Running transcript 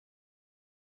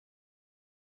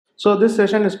So this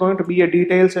session is going to be a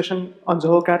detailed session on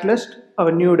Zoho Catalyst,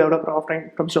 our new developer offering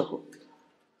from Zoho.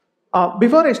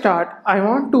 Before I start, I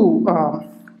want to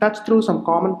touch through some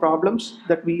common problems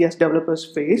that we as developers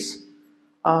face.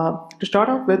 To start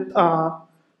off with,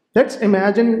 let's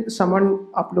imagine someone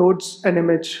uploads an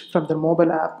image from the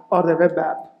mobile app or the web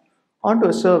app onto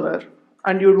a server,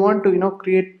 and you'd want to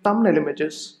create thumbnail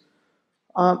images.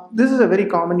 This is a very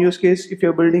common use case if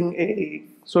you're building a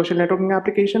social networking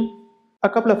application. A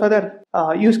couple of other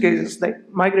use cases like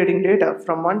migrating data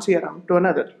from one CRM to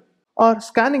another, or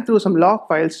scanning through some log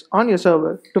files on your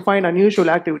server to find unusual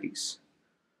activities.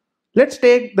 Let's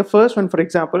take the first one for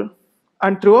example,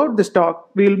 and throughout this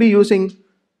talk we will be using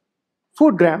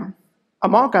Foodgram, a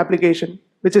mock application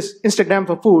which is Instagram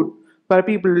for food, where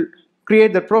people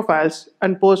create their profiles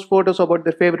and post photos about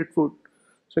their favorite food.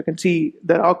 So you can see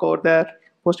the rock over there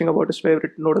posting about his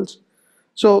favorite noodles.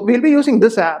 So we'll be using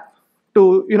this app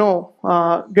to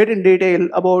get in detail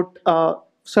about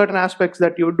certain aspects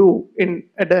that you do in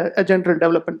a general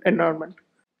development environment.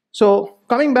 So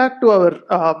coming back to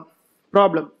our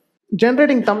problem,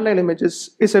 generating thumbnail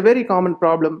images is a very common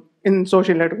problem in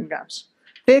social networking apps.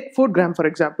 Take Foodgram for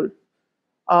example.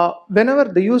 Whenever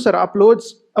the user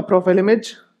uploads a profile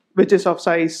image which is of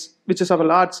a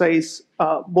large size,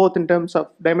 both in terms of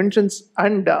dimensions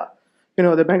and the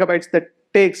megabytes that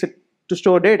takes it to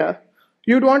store data,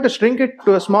 you'd want to shrink it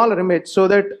to a smaller image so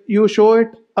that you show it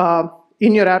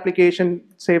in your application,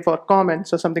 say for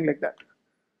comments or something like that.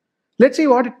 Let's see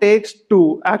what it takes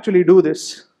to actually do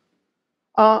this.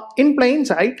 In plain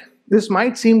sight, this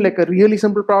might seem like a really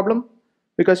simple problem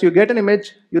because you get an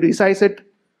image, you resize it,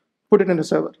 put it in the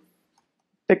server.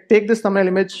 Take this thumbnail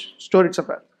image, store it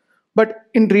somewhere. But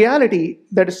in reality,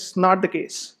 that is not the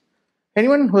case.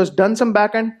 Anyone who has done some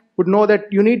backend would know that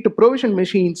you need to provision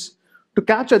machines to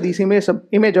capture these image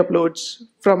uploads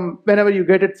from whenever you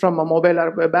get it from a mobile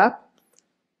or web app,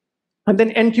 and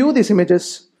then enqueue these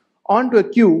images onto a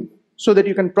queue so that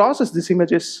you can process these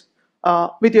images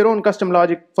with your own custom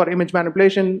logic for image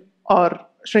manipulation or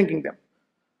shrinking them.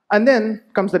 And then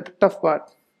comes the tough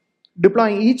part,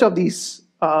 deploying each of these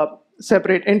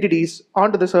separate entities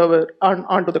onto the server and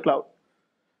onto the cloud.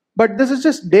 But this is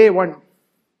just day one.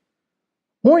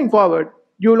 Moving forward,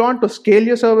 you will want to scale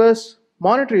your servers,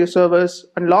 monitor your servers,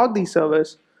 and log these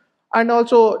servers, and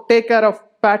also take care of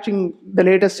patching the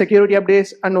latest security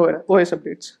updates and OS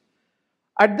updates.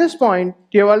 At this point,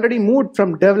 you have already moved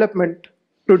from development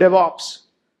to DevOps.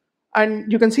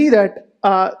 And you can see that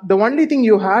the only thing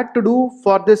you had to do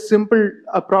for this simple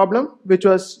problem, which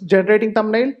was generating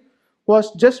thumbnail,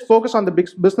 was just focus on the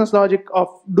business logic of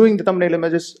doing the thumbnail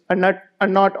images and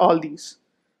not all these.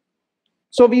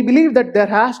 So we believe that there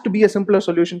has to be a simpler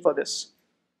solution for this.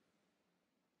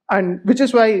 And which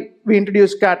is why we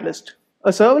introduced Catalyst,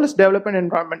 a serverless development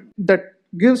environment that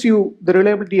gives you the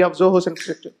reliability of Zoho's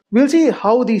infrastructure. We'll see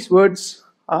how these words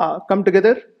come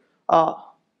together.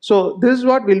 So this is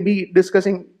what we'll be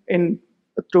discussing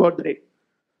throughout the day.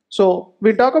 So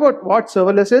we'll talk about what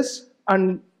serverless is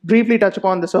and briefly touch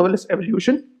upon the serverless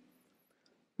evolution.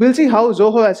 We'll see how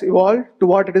Zoho has evolved to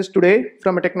what it is today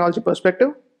from a technology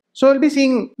perspective. So we'll be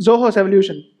seeing Zoho's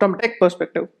evolution from a tech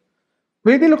perspective.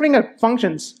 We'll be looking at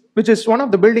functions, which is one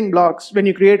of the building blocks when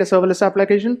you create a serverless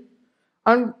application,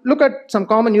 and look at some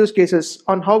common use cases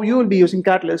on how you will be using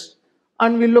Catalyst,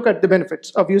 and we'll look at the benefits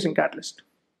of using Catalyst.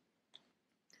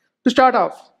 To start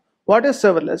off, what is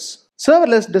serverless?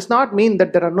 Serverless does not mean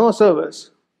that there are no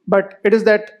servers, but it is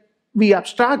that we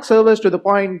abstract servers to the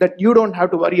point that you don't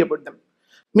have to worry about them,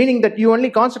 meaning that you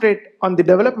only concentrate on the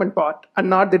development part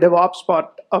and not the DevOps part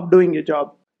of doing your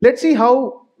job. Let's see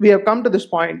how we have come to this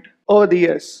point over the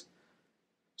years.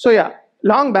 So yeah,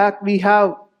 long back we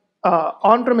have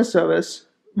on-premise servers,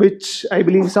 which I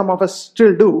believe some of us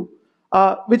still do,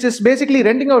 which is basically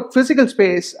renting out physical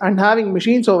space and having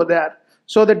machines over there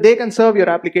so that they can serve your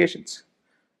applications.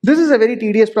 This is a very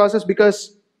tedious process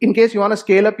because in case you want to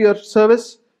scale up your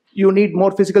service, you need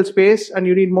more physical space and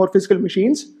you need more physical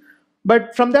machines.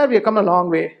 But from there we have come a long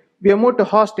way. We have moved to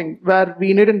hosting where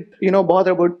we needn't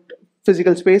bother about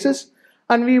physical spaces,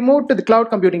 and we moved to the cloud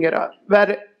computing era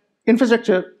where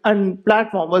infrastructure and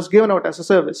platform was given out as a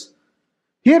service.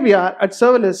 Here we are at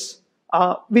serverless,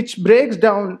 which breaks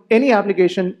down any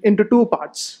application into two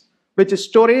parts, which is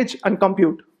storage and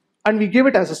compute, and we give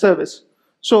it as a service.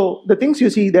 So the things you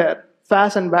see there,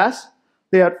 FAS and WAS,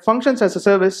 they are functions as a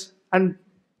service and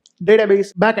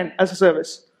database backend as a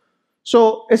service.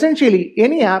 So essentially,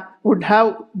 any app would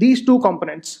have these two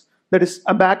components, that is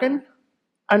a backend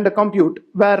and a compute,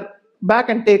 where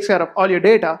backend takes care of all your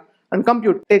data and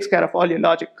compute takes care of all your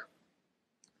logic.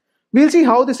 We'll see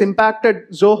how this impacted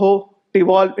Zoho to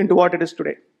evolve into what it is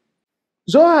today.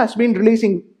 Zoho has been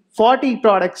releasing 40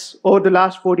 products over the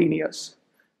last 14 years.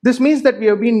 This means that we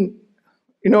have been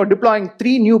deploying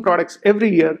 3 new products every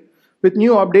year with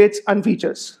new updates and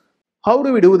features. How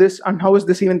do we do this, and how is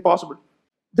this even possible?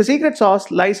 The secret sauce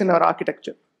lies in our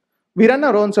architecture. We run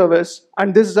our own servers,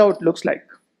 and this is how it looks like.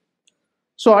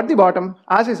 So at the bottom,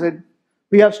 as I said,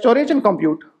 we have storage and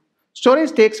compute.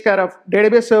 Storage takes care of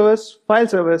database servers, file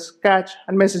servers, cache,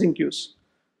 and messaging queues.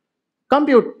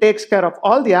 Compute takes care of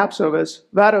all the app servers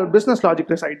where our business logic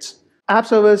resides. App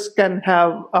servers can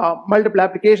have multiple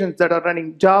applications that are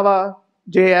running Java,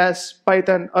 JS,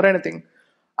 Python, or anything.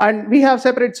 And we have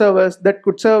separate servers that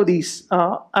could serve these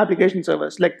application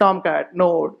servers like Tomcat,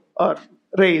 Node, or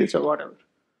Rails, or whatever.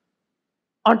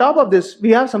 On top of this, we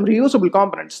have some reusable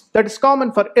components that is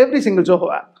common for every single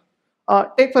Zoho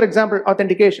app. Take, for example,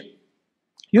 authentication.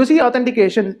 You see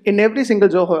authentication in every single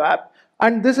Zoho app,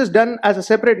 and this is done as a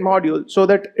separate module so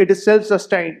that it is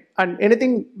self-sustained, and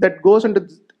anything that goes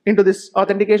into this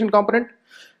authentication component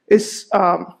is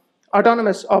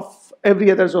autonomous of every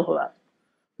other Zoho app.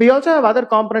 We also have other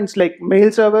components like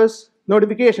mail servers,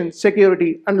 notifications,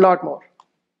 security, and a lot more.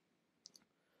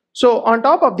 So on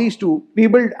top of these two, we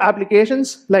build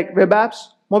applications like web apps,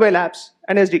 mobile apps,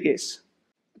 and SDKs.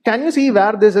 Can you see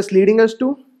where this is leading us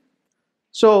to?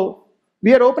 So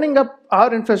we are opening up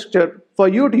our infrastructure for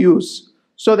you to use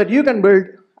so that you can build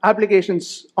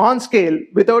applications on scale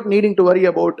without needing to worry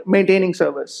about maintaining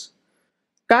servers.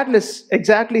 Catalyst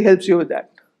exactly helps you with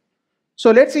that. So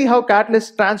let's see how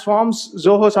Catalyst transforms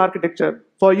Zoho's architecture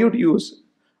for you to use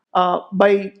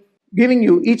by giving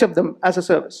you each of them as a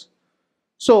service.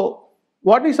 So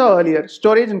what we saw earlier,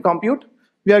 storage and compute,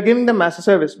 we are giving them as a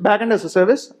service, backend as a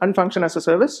service, and function as a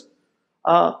service.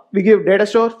 We give data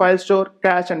store, file store,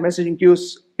 cache, and messaging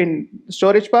queues in the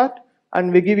storage part,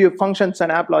 and we give you functions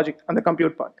and app logic on the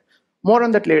compute part. More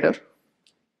on that later.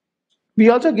 We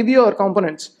also give you our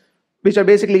components, which are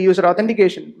basically user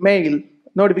authentication, mail,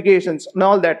 notifications, and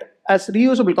all that as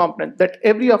reusable component that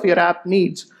every of your app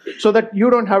needs so that you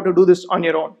don't have to do this on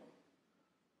your own.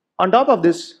 On top of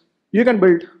this, you can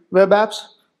build web apps,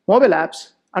 mobile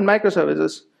apps, and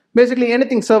microservices, basically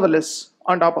anything serverless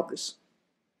on top of this.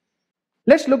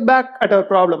 Let's look back at our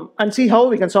problem and see how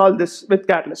we can solve this with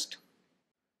Catalyst.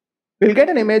 We'll get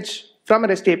an image from a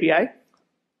REST API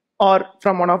or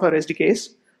from one of our SDKs,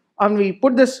 and we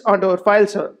put this onto our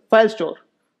file store.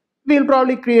 We'll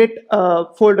probably create a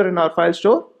folder in our file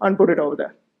store and put it over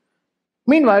there.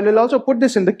 Meanwhile, we'll also put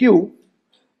this in the queue,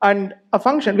 and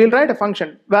we'll write a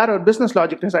function where our business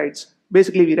logic resides.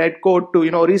 Basically, we write code to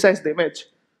resize the image.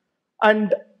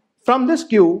 And from this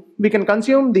queue, we can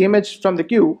consume the image from the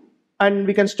queue, and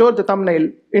we can store the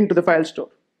thumbnail into the file store.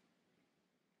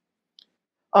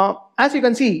 As you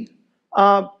can see,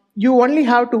 you only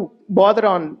have to bother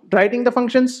on writing the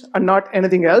functions and not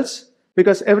anything else,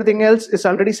 because everything else is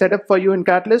already set up for you in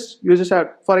Catalyst. You just have,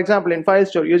 for example, in file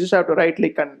store, you just have to right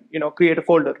click and create a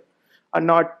folder, and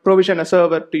not provision a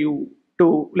server to you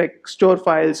to like store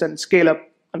files and scale up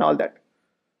and all that.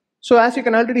 So as you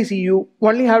can already see, you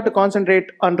only have to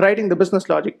concentrate on writing the business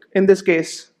logic, in this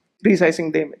case,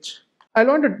 resizing the image. I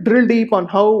want to drill deep on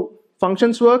how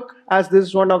functions work, as this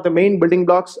is one of the main building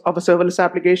blocks of a serverless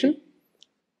application.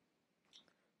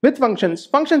 With functions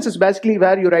is basically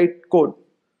where you write code,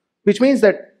 which means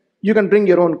that you can bring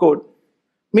your own code.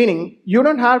 Meaning, you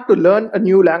don't have to learn a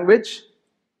new language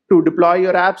to deploy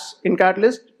your apps in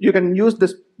Catalyst. You can use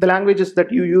the languages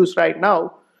that you use right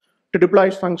now to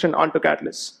deploy function onto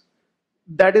Catalyst.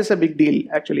 That is a big deal,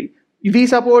 actually. We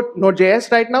support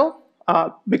Node.js right now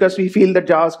because we feel that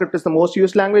JavaScript is the most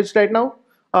used language right now.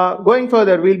 Going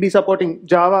further, we'll be supporting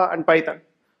Java and Python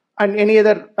and any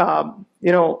other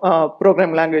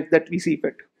programming language that we see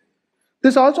fit.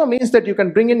 This also means that you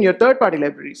can bring in your third-party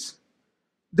libraries.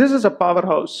 This is a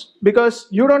powerhouse because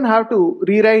you don't have to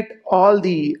rewrite all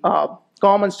the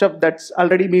common stuff that's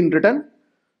already been written.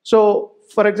 So,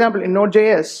 for example, in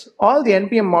Node.js, all the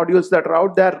NPM modules that are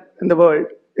out there in the world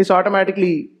is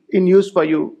automatically in use for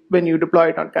you when you deploy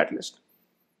it on Catalyst.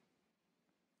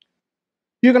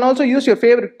 You can also use your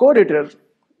favorite code editor,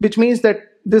 which means that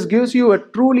this gives you a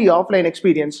truly offline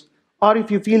experience. Or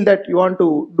if you feel that you want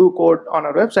to do code on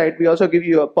our website, we also give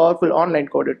you a powerful online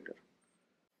code editor.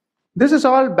 This is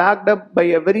all backed up by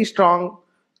a very strong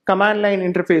command line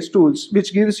interface tools,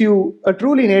 which gives you a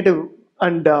truly native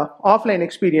and offline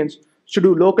experience to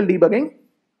do local debugging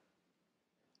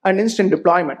and instant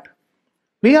deployment.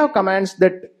 We have commands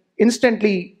that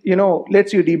instantly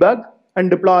lets you debug and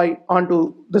deploy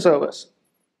onto the servers.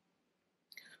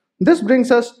 This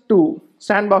brings us to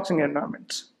sandboxing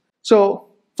environments. So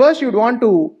first, you'd want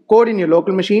to code in your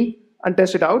local machine and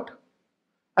test it out.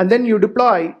 And then you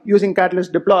deploy using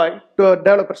Catalyst deploy to a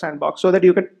developer sandbox so that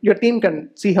your team can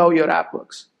see how your app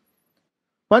works.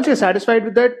 Once you're satisfied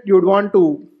with that, you would want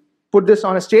to put this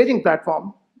on a staging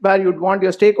platform where you'd want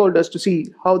your stakeholders to see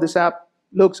how this app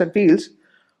looks and feels.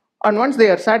 And once they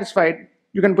are satisfied,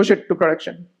 you can push it to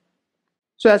production.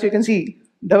 So as you can see,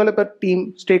 developer,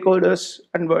 team, stakeholders,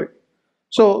 and world.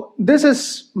 So this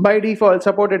is by default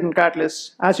supported in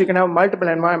Catalyst, as you can have multiple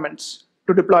environments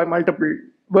to deploy multiple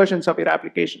versions of your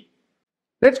application.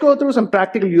 Let's go through some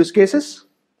practical use cases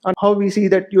on how we see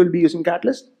that you will be using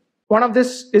Catalyst. One of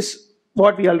this is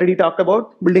what we already talked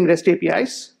about, building REST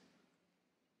APIs.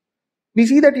 We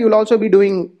see that you will also be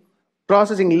doing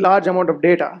processing large amount of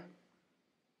data.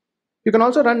 You can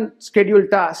also run scheduled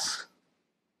tasks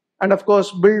and of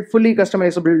course build fully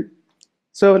customizable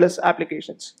serverless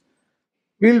applications.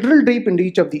 We'll drill deep into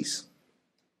each of these.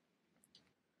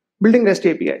 Building REST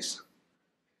APIs.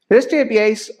 REST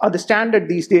APIs are the standard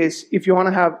these days if you want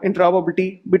to have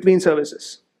interoperability between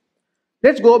services.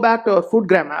 Let's go back to our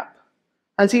foodgram app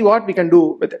and see what we can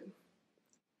do with it.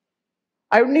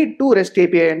 I would need two REST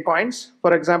API endpoints,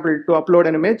 for example, to upload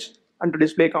an image and to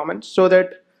display comments, so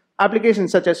that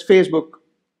applications such as Facebook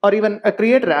or even a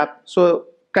creator app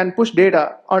can push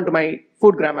data onto my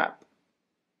foodgram app.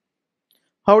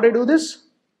 How would I do this?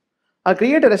 I'll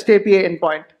create a REST API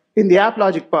endpoint in the app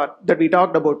logic part that we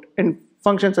talked about in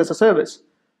functions as a service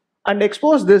and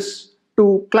expose this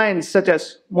to clients such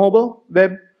as mobile,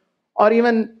 web, or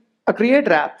even a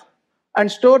creator app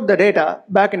and store the data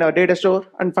back in our data store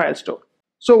and file store.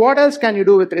 So what else can you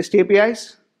do with REST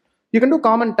APIs? You can do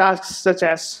common tasks such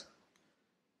as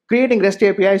creating REST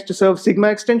APIs to serve Sigma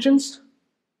extensions,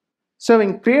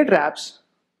 serving creator apps,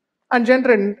 and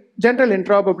general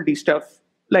interoperability stuff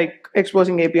like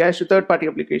exposing APIs to third-party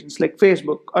applications like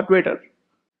Facebook or Twitter.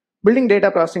 Building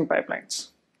data processing pipelines.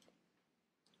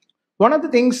 One of the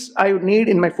things I would need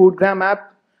in my foodgram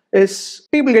app is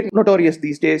people get notorious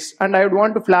these days, and I would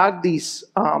want to flag these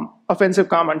offensive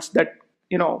comments that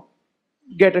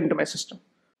get into my system.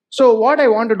 So what I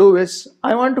want to do is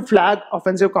I want to flag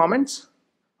offensive comments,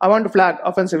 I want to flag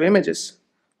offensive images,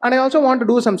 and I also want to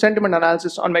do some sentiment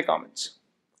analysis on my comments.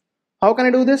 How can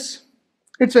I do this?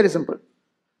 It's very simple.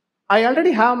 I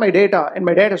already have my data in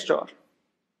my data store.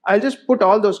 I'll just put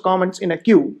all those comments in a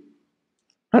queue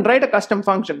and write a custom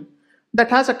function that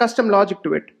has a custom logic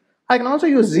to it. I can also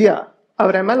use Zia,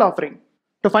 our ML offering,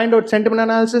 to find out sentiment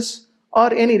analysis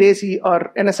or any RACI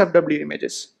or NSFW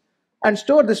images and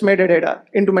store this metadata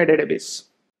into my database.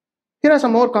 Here are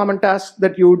some more common tasks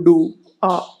that you would do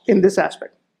in this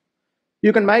aspect.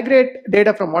 You can migrate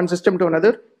data from one system to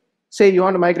another. Say you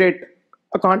want to migrate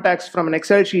a contacts from an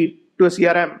Excel sheet to a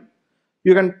CRM.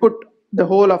 You can put the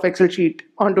whole of Excel sheet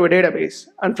onto a database,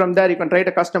 and from there you can write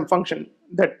a custom function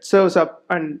that serves up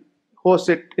and hosts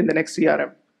it in the next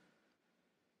CRM.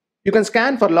 You can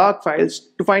scan for log files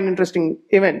to find interesting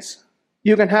events.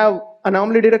 You can have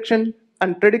anomaly detection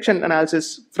and prediction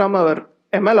analysis from our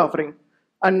ML offering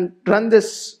and run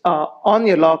this on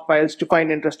your log files to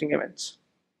find interesting events.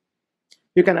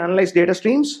 You can analyze data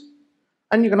streams,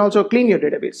 and you can also clean your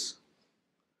database.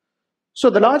 So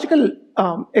the logical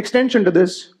extension to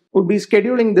this would be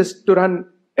scheduling this to run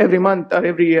every month or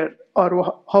every year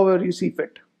or however you see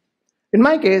fit. In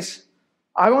my case,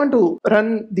 I want to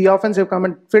run the offensive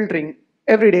comment filtering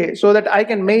every day so that I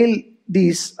can mail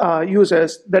these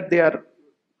users that they are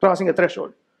crossing a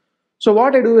threshold. So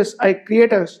what I do is I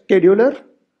create a scheduler,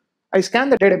 I scan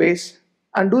the database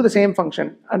and do the same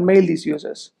function and mail these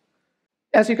users.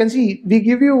 As you can see, we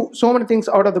give you so many things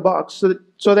out of the box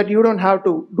so that you don't have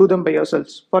to do them by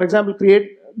yourselves. For example,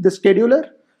 create the scheduler.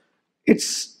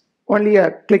 It's only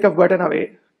a click of button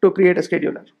away to create a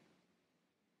scheduler.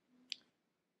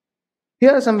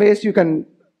 Here are some ways you can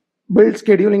build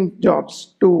scheduling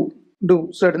jobs to do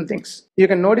certain things. You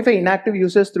can notify inactive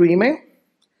users through email.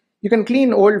 You can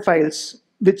clean old files,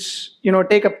 which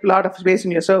take up a lot of space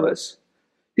in your servers.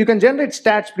 You can generate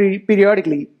stats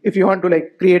periodically if you want to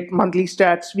create monthly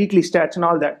stats, weekly stats, and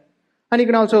all that. And you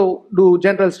can also do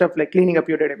general stuff like cleaning up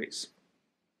your database.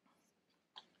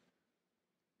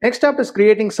 Next up is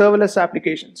creating serverless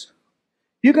applications.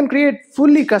 You can create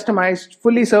fully customized,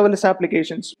 fully serverless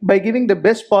applications by giving the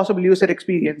best possible user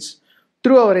experience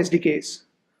through our SDKs.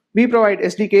 We provide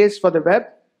SDKs for the web,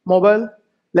 mobile,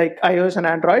 like iOS and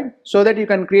Android, so that you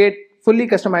can create fully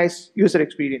customized user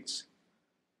experience.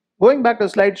 Going back to the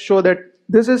slide show that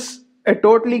this is a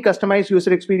totally customized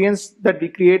user experience that we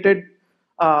created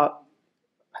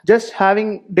just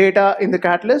having data in the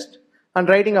Catalyst and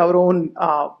writing our own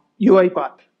UI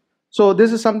part. So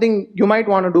this is something you might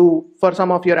want to do for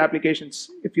some of your applications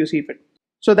if you see fit.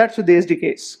 So that's with the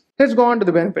SDKs. Let's go on to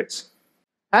the benefits.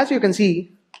 As you can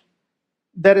see,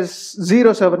 there is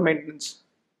zero server maintenance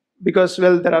because,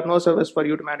 well, there are no servers for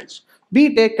you to manage.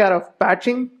 We take care of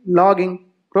patching, logging,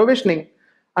 provisioning,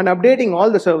 and updating all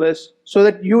the servers so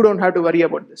that you don't have to worry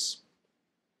about this.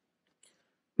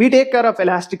 We take care of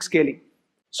elastic scaling.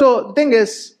 So the thing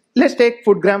is, let's take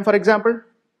FoodGram for example.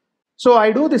 So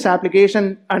I do this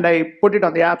application and I put it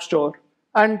on the App Store,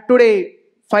 and today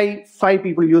five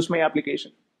people use my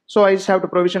application. So I just have to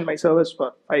provision my servers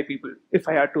for 5 people if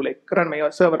I had to like run my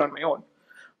server on my own.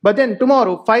 But then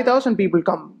tomorrow 5,000 people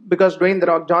come because Dwayne The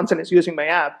Rock Johnson is using my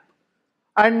app.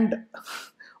 And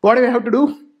what do I have to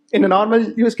do? In a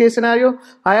normal use case scenario,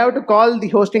 I have to call the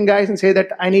hosting guys and say that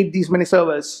I need these many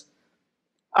servers.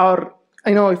 Or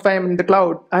if I'm in the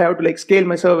cloud, I have to like scale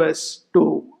my servers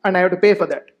and I have to pay for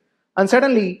that. And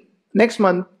suddenly next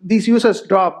month these users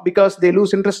drop because they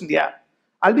lose interest in the app.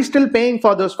 I'll be still paying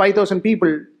for those 5,000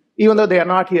 people even though they are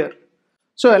not here.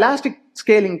 So elastic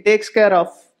scaling takes care of,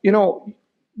 the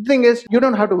thing is, you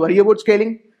don't have to worry about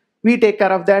scaling. We take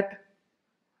care of that,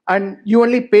 and you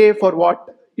only pay for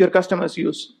what your customers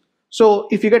use. So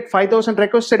if you get 5,000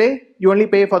 requests a day, you only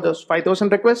pay for those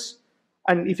 5,000 requests.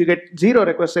 And if you get 0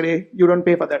 requests a day, you don't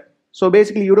pay for that. So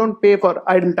basically, you don't pay for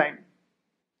idle time.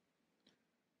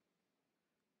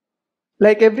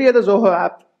 Like every other Zoho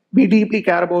app, we deeply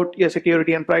care about your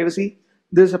security and privacy.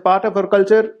 This is a part of our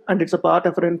culture and it's a part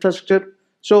of our infrastructure.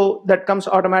 So that comes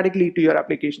automatically to your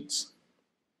applications.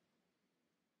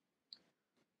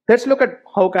 Let's look at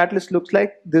how Catalyst looks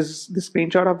like. This is the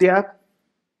screenshot of the app.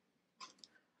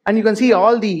 And you can see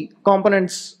all the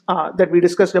components that we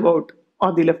discussed about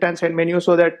on the left-hand side menu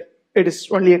so that it is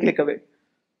only a click away.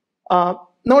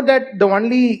 Note that the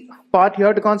only part you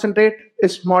have to concentrate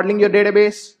is modeling your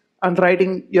database and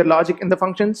writing your logic in the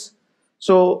functions.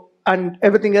 And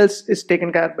everything else is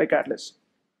taken care of by Catalyst.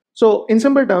 So in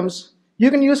simple terms, you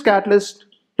can use Catalyst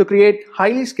to create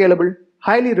highly scalable,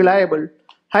 highly reliable,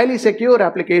 highly secure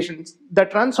applications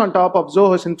that runs on top of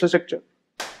Zoho's infrastructure.